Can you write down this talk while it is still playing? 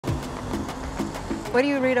What do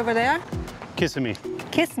you read over there? Kissimmee.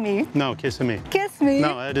 Kiss me. No, Kissimmee. Kiss me.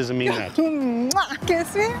 No, that doesn't mean that.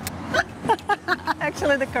 Kiss me.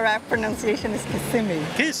 Actually, the correct pronunciation is Kissimmee.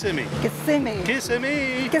 Kissimmee. Kissimmee.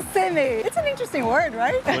 Kissimmee. Kissimmee. It's an interesting word,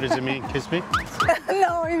 right? What does it mean? Kiss me?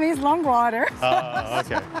 No, it means long water. Oh,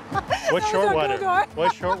 okay. What's short water?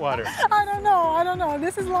 What's short water? I don't know.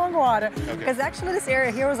 This is long water. Because actually this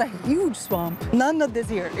area here was a huge swamp. None of this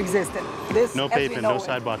here existed. This, No pavement, no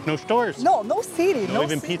sidewalk, no stores. No city. No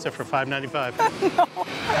even pizza for $5.95. No.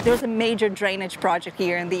 There was a major drainage project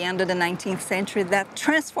here in the end of the 19th century that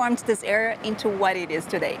transformed this area into what it is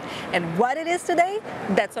today. And what it is today,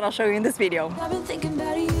 that's what I'll show you in this video. I've been thinking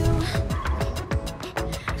about you.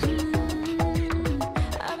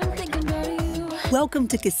 I've been thinking about you. Welcome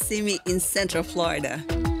to Kissimmee in Central Florida.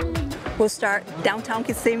 We'll start downtown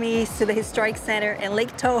Kissimmee to the Historic Center and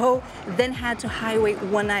Lake Toho, then head to Highway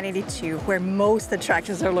 192, where most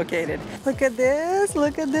attractions are located. Look at this,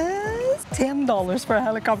 look at this. $10 for a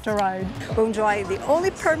helicopter ride. We'll enjoy the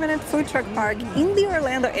only permanent food truck park in the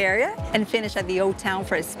Orlando area and finish at the Old Town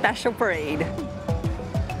for a special parade.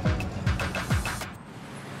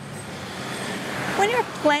 When you're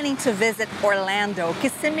planning to visit Orlando,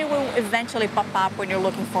 Kissimmee will eventually pop up when you're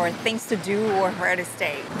looking for things to do or where to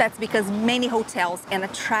stay. That's because many hotels and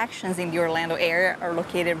attractions in the Orlando area are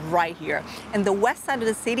located right here. And the west side of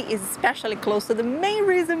the city is especially close to the main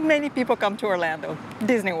reason many people come to Orlando,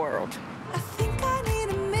 Disney World. I think I need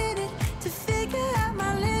a minute to figure out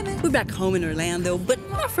my limit. We're back home in Orlando, but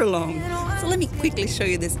not for long. So let me quickly show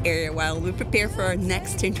you this area while we prepare for our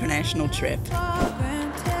next international trip.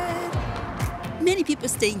 Many people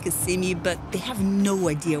stay in Kissimmee, but they have no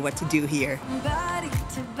idea what to do here. Body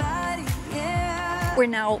to body, yeah. We're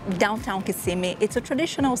now downtown Kissimmee. It's a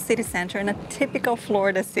traditional city center in a typical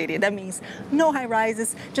Florida city. That means no high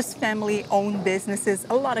rises, just family-owned businesses,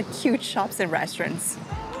 a lot of cute shops and restaurants.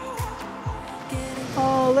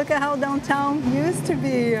 Oh, look at how downtown used to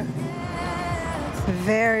be.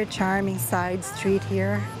 Very charming side street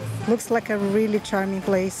here. Looks like a really charming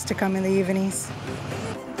place to come in the evenings.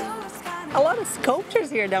 A lot of sculptures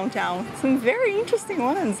here downtown. Some very interesting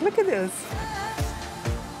ones. Look at this.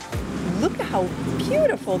 Look at how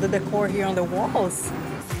beautiful the decor here on the walls.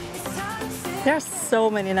 There are so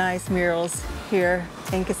many nice murals here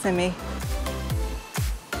in Kissimmee.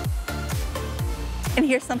 And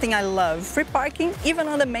here's something I love. Free parking even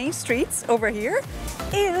on the main streets over here.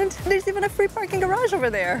 And there's even a free parking garage over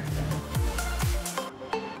there.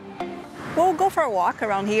 We'll go for a walk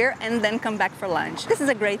around here and then come back for lunch. This is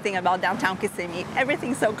a great thing about downtown Kissimmee.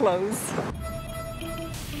 Everything's so close.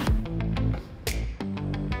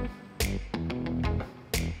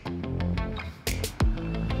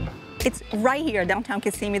 It's right here, downtown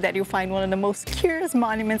Kissimmee, that you'll find one of the most curious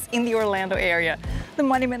monuments in the Orlando area, the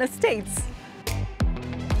Monument of States.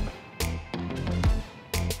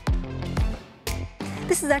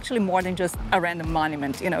 This is actually more than just a random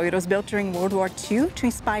monument. You know, it was built during World War II to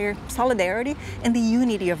inspire solidarity and the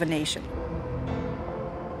unity of a nation.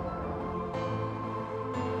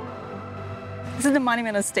 This is the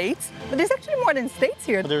Monument of States, but there's actually more than states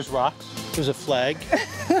here. There's rocks, there's a flag,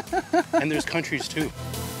 and there's countries too.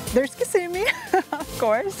 There's Kissimmee, of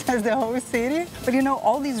course, as the whole city. But you know,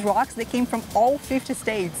 all these rocks, they came from all 50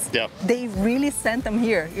 states. Yeah. They really sent them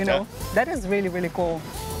here, you know. Yeah. That is really, really cool.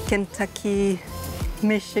 Kentucky,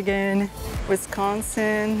 Michigan,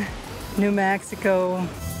 Wisconsin, New Mexico.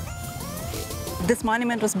 This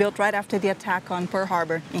monument was built right after the attack on Pearl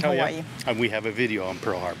Harbor in Hawaii. Yeah. And we have a video on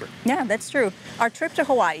Pearl Harbor. Yeah, that's true. Our trip to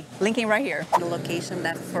Hawaii, linking right here. The location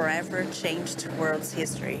that forever changed the world's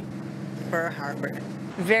history, Pearl Harbor.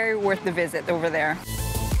 Very worth the visit over there.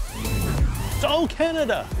 Oh,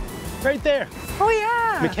 Canada, right there. Oh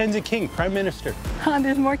yeah. Mackenzie King, Prime Minister.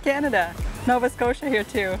 There's more Canada. Nova Scotia here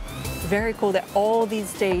too. Very cool that all these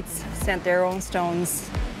states sent their own stones.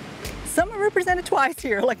 Some are represented twice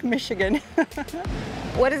here, like Michigan.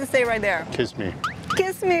 What does it say right there? Kiss me.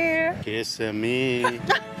 Kiss me. Kissimmee.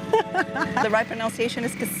 The right pronunciation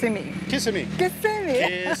is Kissimmee. Kissimmee.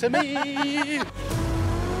 Kissimmee. Kissimmee.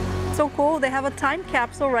 So cool, they have a time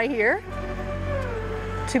capsule right here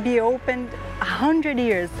to be opened 100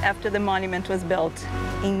 years after the monument was built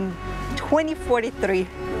in 2043.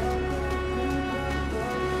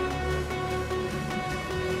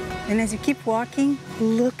 And as you keep walking,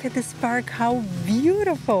 look at this park, how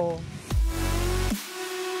beautiful.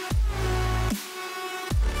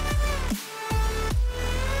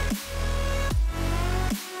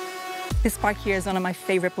 This park here is one of my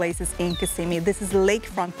favorite places in Kissimmee. This is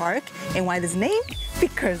Lakefront Park. And why this name?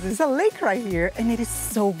 Because there's a lake right here and it is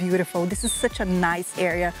so beautiful. This is such a nice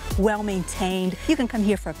area, well maintained. You can come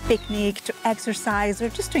here for a picnic, to exercise, or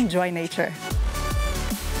just to enjoy nature.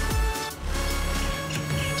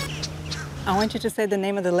 I want you to say the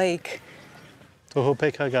name of the lake.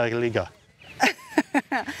 Tohopekaliga.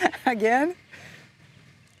 Again?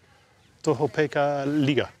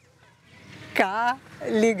 Tohopekaliga.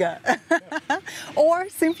 Liga. Or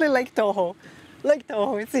simply Lake Toho. Lake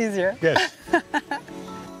Toho, it's easier. Yes.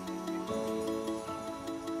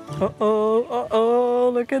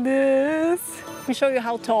 Uh-oh, look at this. Let me show you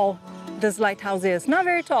how tall this lighthouse is. Not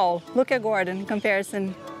very tall. Look at Gordon in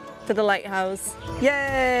comparison to the lighthouse.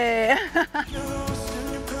 Yay!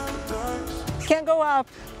 Can't go up.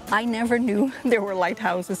 I never knew there were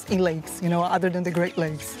lighthouses in lakes, other than the Great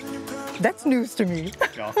Lakes. That's news to me.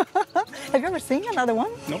 Yeah. Have you ever seen another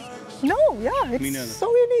one? Nope. No, yeah, it's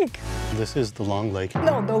so unique. This is the Long Lake.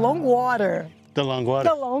 No, the Long Water. The Long Water.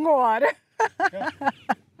 The Long Water. Yeah.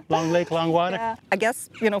 Long Lake, Long Water. Yeah. I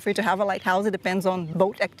guess, for you to have a lighthouse, it depends on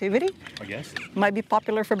boat activity. I guess. Might be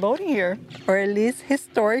popular for boating here, or at least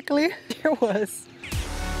historically there was.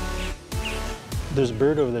 There's a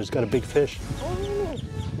bird over there that's got a big fish. Oh.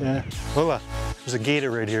 Yeah. Hola. There's a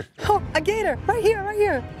gator right here. Oh, a gator, right here, right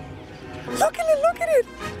here. Look at it, look at it.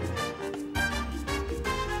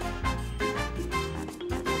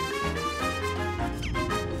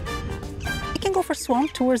 You can go for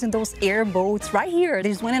swamp tours in those airboats right here.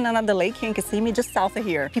 There's one in another lake here in Kissimmee, just south of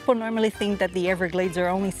here. People normally think that the Everglades are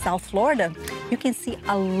only South Florida. You can see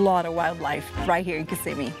a lot of wildlife right here in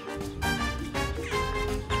Kissimmee.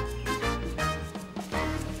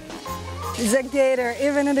 There's a gator,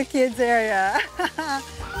 even in the kids area.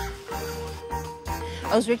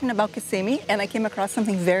 I was reading about Kissimmee and I came across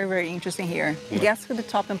something very, very interesting here. Guess who the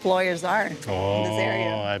top employers are in this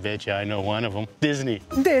area? Oh, I bet you I know one of them. Disney.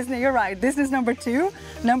 Disney, you're right. Disney's number 2.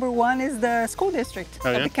 Number 1 is the school district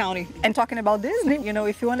of the county. And talking about Disney,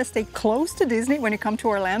 if you want to stay close to Disney when you come to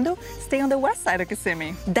Orlando, stay on the west side of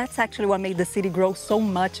Kissimmee. That's actually what made the city grow so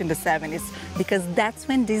much in the 70s, because that's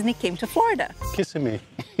when Disney came to Florida. Kissimmee.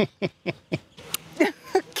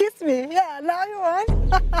 Kiss me. Yeah, now you won.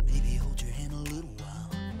 Baby, hold your hand a little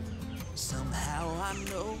while. Somehow I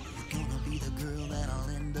know you're gonna be the girl that I'll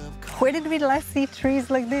end up calling. Where did we last see trees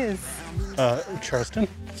like this? Charleston?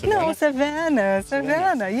 No, Savannah.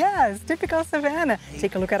 Savannah, yes, typical Savannah.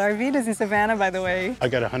 Take a look at our videos in Savannah, by the way. I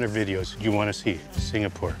got 100 videos you want to see.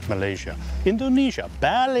 Singapore, Malaysia, Indonesia,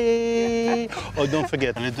 Bali. Oh, don't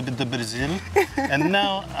forget a little bit of Brazil. And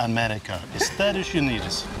now America. Estados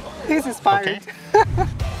Unidos. He's inspired. Okay.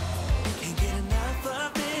 Can't get enough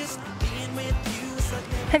of this. Being with you is like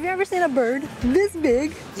Have you ever seen a bird this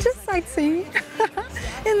big, just sightseeing,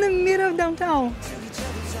 in the middle of downtown?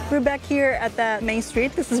 We're back here at the main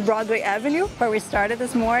street. This is Broadway Avenue, where we started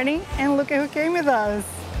this morning. And look at who came with us.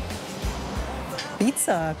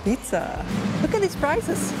 Pizza, pizza. Look at these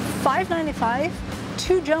prices. $5.95,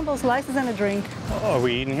 2 jumbo slices and a drink. Oh, are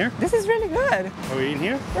we eating here? This is really good. Are we eating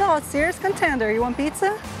here? Oh, serious contender. You want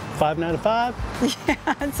pizza? $5.95. Yeah,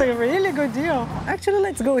 it's a really good deal. Actually,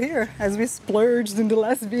 let's go here, as we splurged in the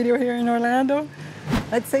last video here in Orlando.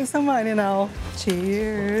 Let's save some money now.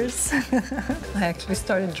 Cheers. I actually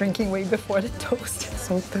started drinking way before the toast.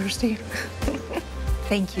 So thirsty.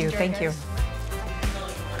 Thank you, thank you.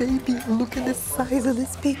 Baby, look at the size of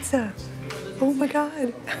this pizza. Oh my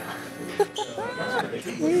God.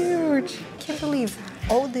 Huge. Can't believe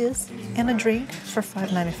all this and a drink for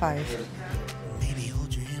 $5.95. maybe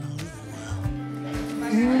hold your hand a little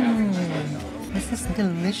while. This is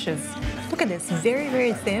delicious. Look at this, very,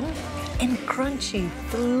 very thin and crunchy,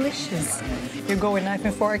 delicious. You go with knife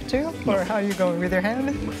and fork too? Or how you go, with your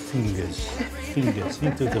hand? Fingers. Fingers.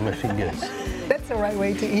 You took my fingers. That's the right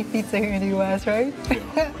way to eat pizza here in the US, right?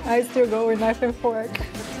 I still go with knife and fork.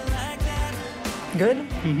 Good?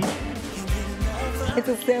 Mm-hmm. It's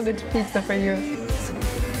a sandwich pizza for you.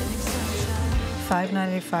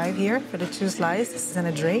 $5.95 here for the 2 slices and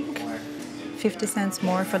a drink. 50 cents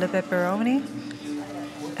more for the pepperoni.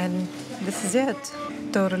 And this is it.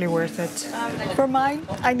 Totally worth it. For mine,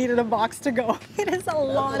 I needed a box to go. It is a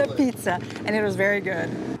lot of pizza, and it was very good.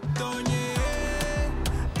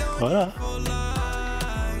 Hola.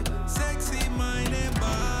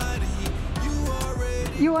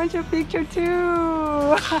 You want your picture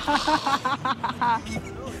too?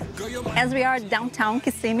 As we are downtown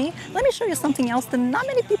Kissimmee, let me show you something else that not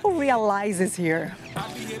many people realize is here.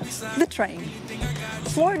 The train.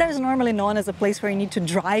 Florida is normally known as a place where you need to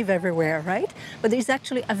drive everywhere, right? But there's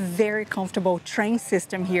actually a very comfortable train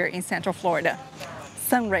system here in Central Florida.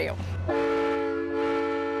 Sunrail.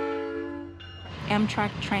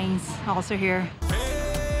 Amtrak trains also here.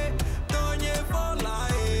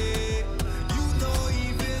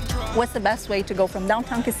 What's the best way to go from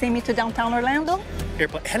downtown Kissimmee to downtown Orlando?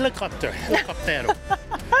 Airport, helicoptero.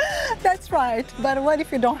 That's right. But what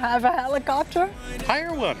if you don't have a helicopter?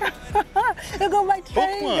 Hire one. You go by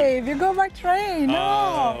train, one. Dave. You go by train.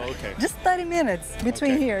 No. Oh, okay. Just 30 minutes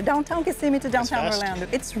between Okay. here, downtown Kissimmee to downtown fast. Orlando.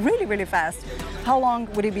 It's really, really fast. How long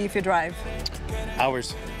would it be if you drive?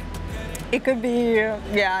 Hours. It could be,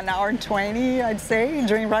 yeah, an hour and 20, I'd say,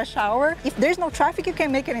 during rush hour. If there's no traffic, you can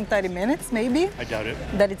make it in 30 minutes, maybe. I doubt it.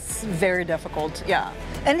 That it's very difficult, yeah.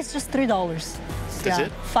 And it's just $3. That's yeah.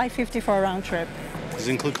 it? $5.50 for a round trip. Does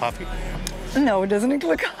it include coffee? No, it doesn't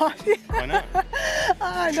include coffee. Why not?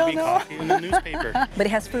 I Should don't be know. coffee in the newspaper. But it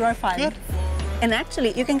has free Wi-Fi. Good. And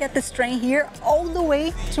actually, you can get this train here all the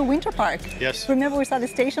way to Winter Park. Yes. Remember we saw the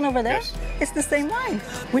station over there? Yes. It's the same line.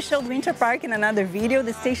 We showed Winter Park in another video.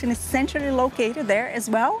 The station is centrally located there as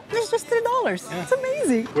well. And it's just $3. Yeah. It's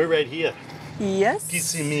amazing. We're right here. Yes.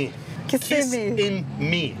 Kissimmee. Kissimmee.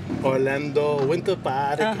 Kissimmee. Orlando, Winter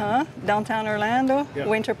Park. Downtown Orlando, Yeah.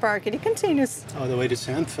 Winter Park. And it continues. All the way to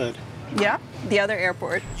Sanford. Yeah, the other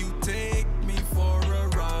airport. You take me for a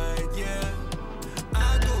ride, yeah.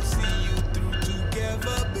 I go see you through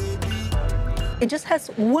together, baby. It just has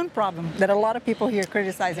one problem that a lot of people here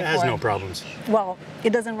criticize it It has for. no problems. Well, it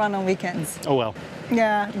doesn't run on weekends. Oh well.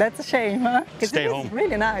 Yeah, that's a shame, huh? 'Cause Stay it is home.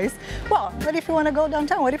 really nice. Well, what if you want to go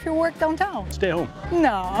downtown? What if you work downtown? Stay home.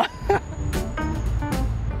 No.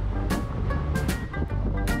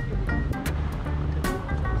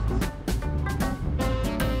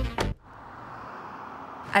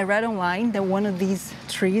 I read online that one of these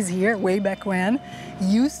trees here, way back when,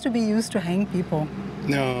 used to be used to hang people.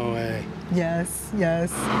 No way. Yes,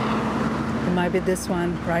 yes. It might be this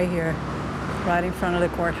one right here, right in front of the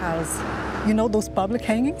courthouse. You know those public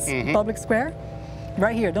hangings, public square?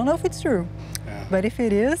 Right here. Don't know if it's true, Yeah. but if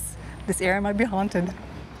it is, this area might be haunted.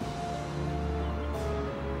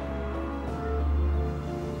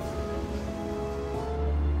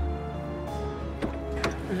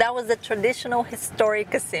 That was the traditional historic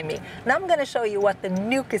Kissimmee. Now I'm going to show you what the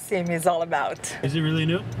new Kissimmee is all about. Is it really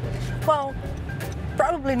new? Well,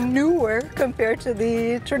 probably newer compared to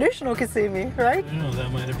the traditional Kissimmee, right? I know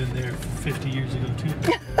that might have been there 50 years ago too.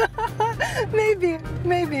 Maybe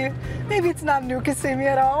it's not new Kissimmee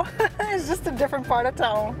at all. It's just a different part of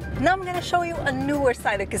town. Now I'm gonna show you a newer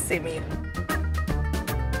side of Kissimmee.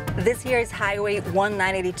 This here is Highway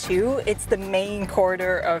 192. It's the main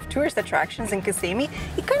corridor of tourist attractions in Kissimmee.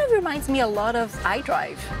 It kind of reminds me a lot of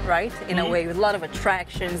iDrive, right? In a way, with a lot of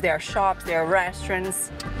attractions. There are shops, there are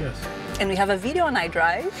restaurants. Yes. And we have a video on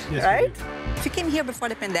iDrive, Yes, we right? do. If you came here before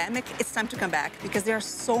the pandemic, it's time to come back because there are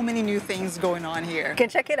so many new things going on here. You can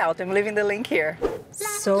check it out. I'm leaving the link here.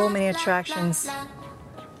 So many attractions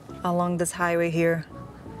along this highway here.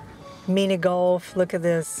 Mini golf, look at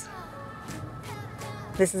this.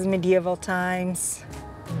 This is medieval times.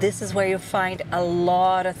 This is where you find a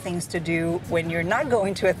lot of things to do when you're not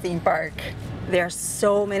going to a theme park. There are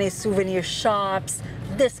so many souvenir shops,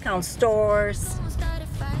 discount stores.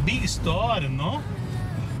 Big store, no?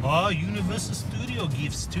 Oh, Universal Studio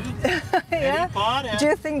gifts too. Yeah. Harry Potter. Do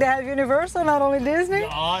you think they have Universal, not only Disney?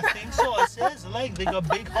 I think so. It says like they got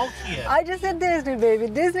big Hulk here. I just said Disney, baby.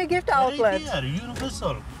 Disney gift outlet. Right here,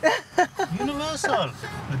 Universal. Universal.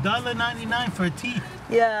 $1.99 for a T.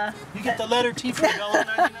 Yeah. You get the letter T for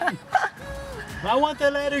 $1.99. I want the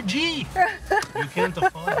letter G. You can't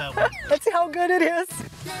afford that one. Let's see how good it is.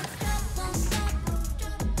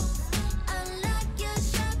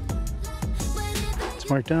 It's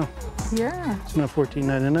marked down. Yeah. It's not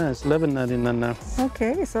 $14.99. It's $11.99 now.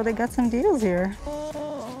 Okay, so they got some deals here.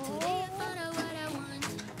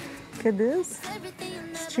 Look at this.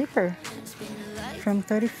 It's cheaper. From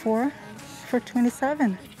 34 for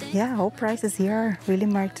 27. Yeah, all prices here are really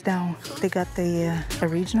marked down. They got the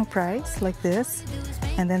original price like this,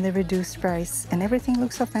 and then the reduced price, and everything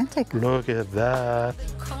looks authentic. Look at that.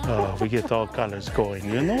 Oh, we get all colors going,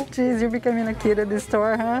 you know? Jeez, you're becoming a kid at this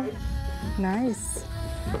store, huh? Nice.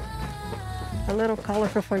 A little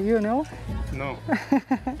colorful for you, no? No.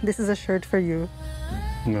 This is a shirt for you.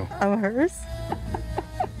 No. I'm hers?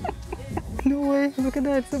 No way, look at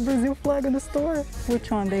that, it's a Brazil flag on the store.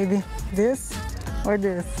 Which one, baby? This or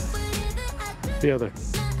this? The other.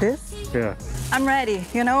 This? Yeah. I'm ready,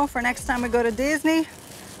 you know, for next time we go to Disney.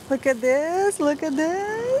 Look at this, look at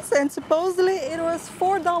this. And supposedly it was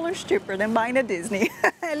 $4 cheaper than buying a Disney.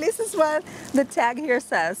 At least it's what the tag here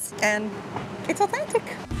says. And it's authentic.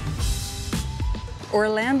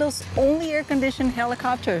 Orlando's only air-conditioned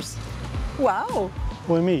helicopters. Wow,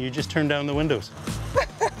 What do you mean? You just turn down the windows.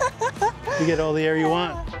 You get all the air you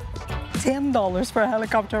want. $10 for a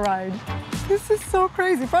helicopter ride. This is so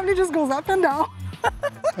crazy. Probably just goes up and down.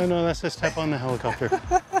 Oh no, that's a step on the helicopter.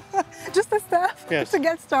 Just a step Yes. to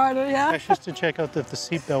get started, yeah. That's just to check out that the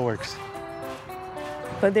seatbelt works.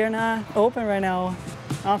 But they're not open right now.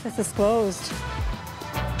 Office is closed.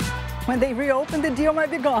 When they reopen, the deal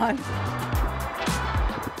might be gone.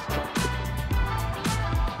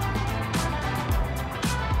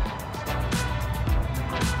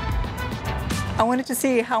 I wanted to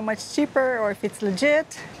see how much cheaper or if it's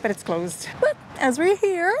legit, but it's closed. But as we're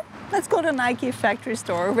here, let's go to Nike factory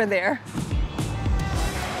store over there.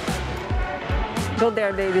 Go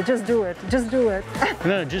there, baby. Just do it. Just do it.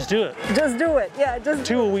 No, just do it. Just do it. Yeah, just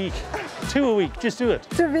Two a week. 2 a week. Just do it.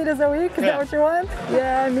 2 videos a week. Is that what you want?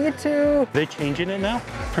 Yeah, me too. They changing it now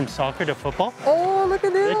from soccer to football? Oh, look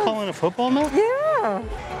at this. They're calling it football now? Yeah.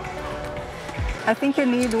 I think you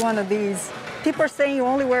need one of these. People are saying you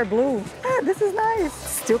only wear blue. Yeah, this is nice.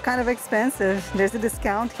 Still kind of expensive. There's a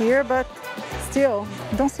discount here, but still,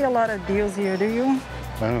 don't see a lot of deals here, do you?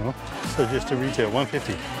 I don't know. So just a retail,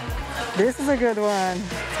 $150. This is a good one.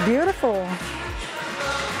 It's beautiful.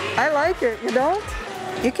 I like it, you don't?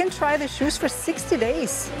 You can try the shoes for 60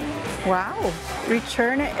 days. Wow.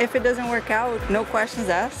 Return it if it doesn't work out. No questions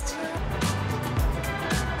asked.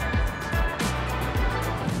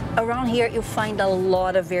 Around here, you'll find a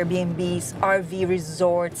lot of Airbnbs, RV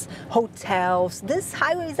resorts, hotels. This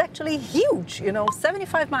highway is actually huge, you know,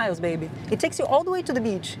 75 miles, baby. It takes you all the way to the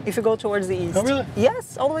beach if you go towards the east. Oh, really?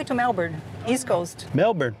 Yes, all the way to Melbourne, East Coast.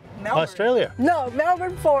 Melbourne, Australia. No,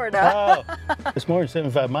 Melbourne, Florida. Oh, it's more than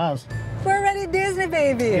 75 miles. We're already Disney,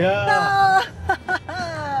 baby. Yeah.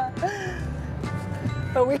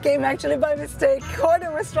 But we came actually by mistake.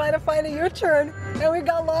 Gordon was trying to find a U-turn and we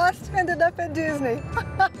got lost, ended up at Disney.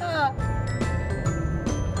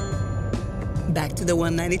 Back to the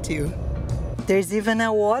 192. There's even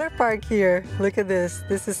a water park here. Look at this.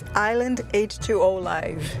 This is Island H2O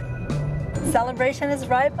Live. Celebration is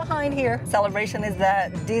right behind here. Celebration is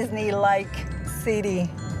that Disney-like city.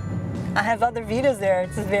 I have other videos there.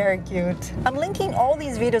 It's very cute. I'm linking all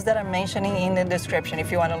these videos that I'm mentioning in the description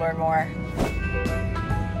if you want to learn more.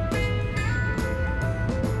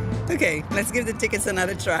 Okay, let's give the tickets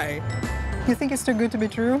another try. You think it's too good to be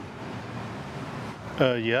true?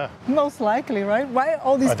 Yeah. Most likely, right? Why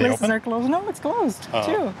all these Are they places open? are closed? No, it's closed Oh.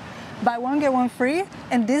 too. Buy one, get one free,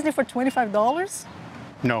 and Disney for $25?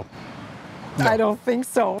 No. I don't think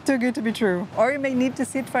so. Too good to be true. Or you may need to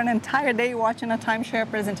sit for an entire day watching a timeshare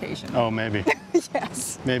presentation. Oh, maybe.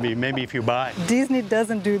 Yes. Maybe if you buy. Disney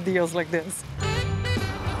doesn't do deals like this.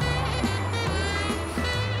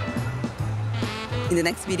 In the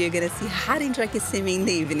next video, you're gonna see how to enjoy Kissimmee in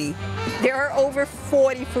the evening. There are over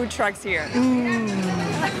 40 food trucks here.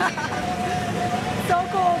 So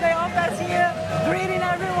cool, they all pass here, greeting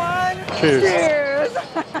everyone. Cheers.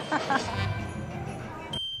 Cheers.